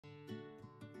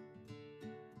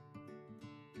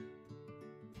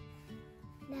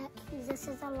that Jesus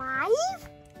is alive.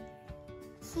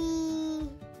 He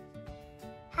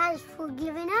has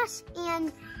forgiven us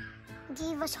and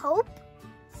gave us hope.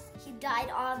 He died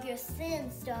all of your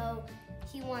sins, so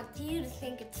he wants you to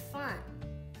think it's fun.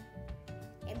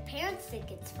 And parents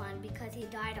think it's fun because he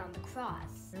died on the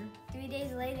cross. 3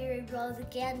 days later, he rose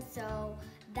again, so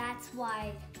that's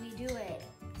why we do it.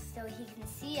 So he can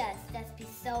see us, just be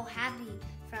so happy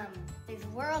from this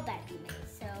world that he made.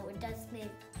 So it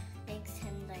makes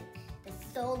him like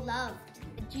so loved.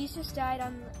 Jesus died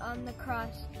on the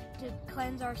cross to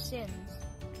cleanse our sins.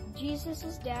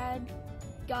 Jesus' dad,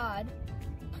 God,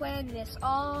 planned this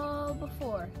all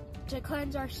before to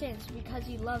cleanse our sins because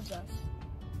he loves us.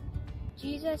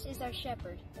 Jesus is our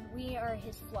shepherd, and we are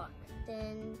his flock.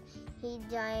 Then he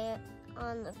died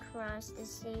on the cross to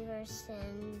save our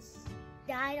sins.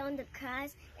 Died on the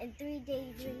cross, and 3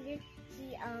 days later,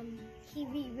 he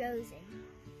re-rose.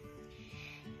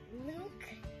 Luke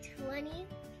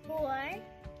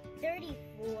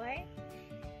 24:34.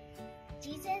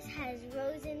 Jesus has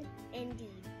risen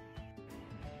indeed.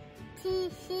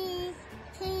 Jesus,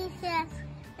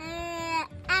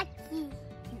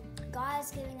 God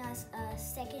is giving us a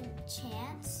second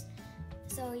chance.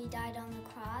 So he died on the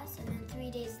cross, and then 3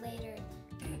 days later,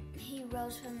 he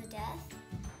rose from the death,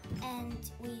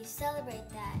 and we celebrate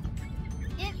that.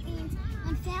 It means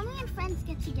when family and friends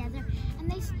get together and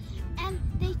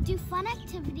they do fun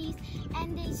activities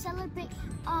and they celebrate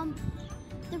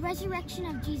the resurrection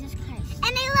of Jesus Christ.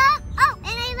 And I love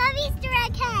Easter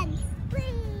egg hens.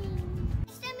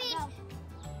 Easter means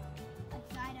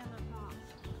died on the cross.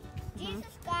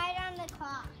 Jesus died on the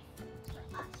cross for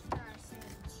us, for our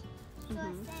sins. For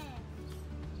our sins.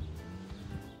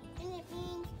 And it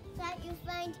means that you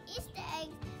find Easter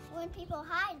eggs when people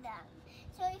hide them.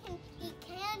 So you can eat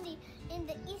candy in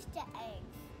the Easter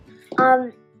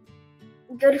eggs.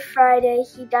 Good Friday,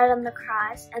 he died on the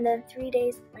cross, and then 3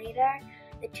 days later,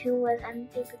 the tomb was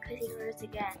empty because he rose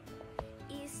again.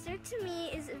 Easter to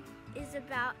me is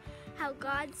about how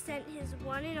God sent his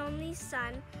one and only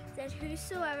Son, that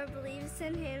whosoever believes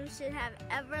in him should have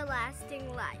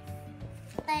everlasting life.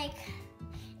 Like,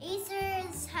 Easter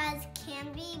has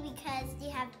candy because they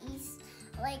have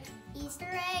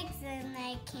Easter eggs and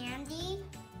candy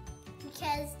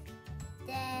because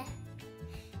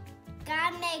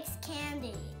God makes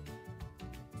candy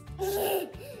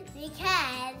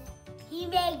because he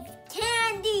makes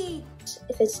candy.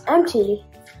 If it's empty,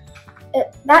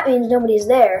 that means nobody's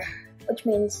there, which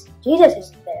means Jesus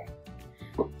isn't there,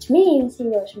 which means he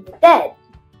rose from the dead.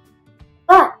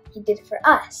 But he did it for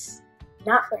us,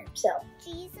 not for himself.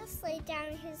 Jesus laid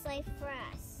down his life for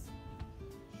us,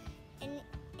 and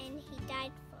he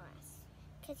died for us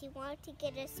because he wanted to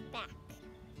get us back,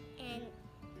 and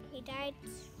he died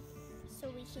so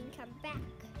we can come back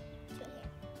to him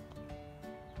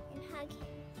and hug him.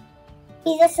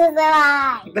 Jesus is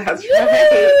alive. That's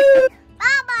right.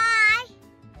 Bye-bye.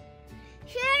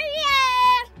 Cheerio.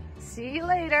 See you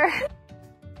later.